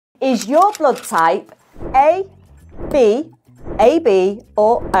Is your blood type A, B, AB,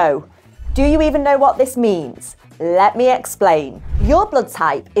 or O? Do you even know what this means? Let me explain. Your blood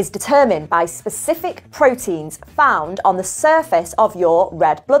type is determined by specific proteins found on the surface of your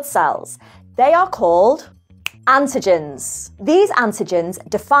red blood cells. They are called antigens. These antigens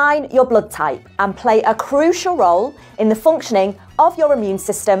define your blood type and play a crucial role in the functioning of your immune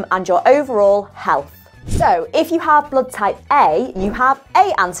system and your overall health. So, if you have blood type A, you have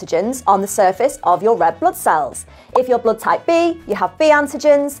A antigens on the surface of your red blood cells. If you're blood type B, you have B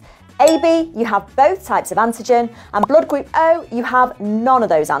antigens. AB, you have both types of antigen, and blood group O, you have none of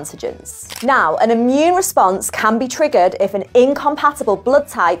those antigens. Now, an immune response can be triggered if an incompatible blood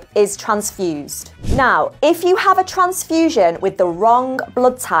type is transfused. Now, if you have a transfusion with the wrong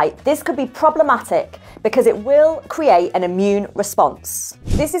blood type, this could be problematic because it will create an immune response.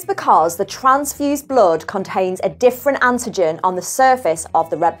 This is because the transfused blood contains a different antigen on the surface of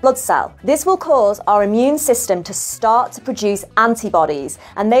the red blood cell. This will cause our immune system to start to produce antibodies,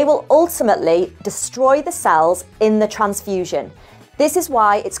 and they will ultimately destroy the cells in the transfusion. This is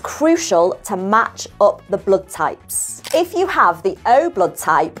why it's crucial to match up the blood types. If you have the O blood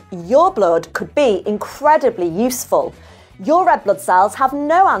type, your blood could be incredibly useful. Your red blood cells have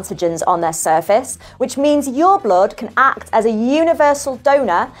no antigens on their surface, which means your blood can act as a universal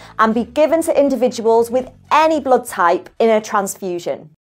donor and be given to individuals with any blood type in a transfusion.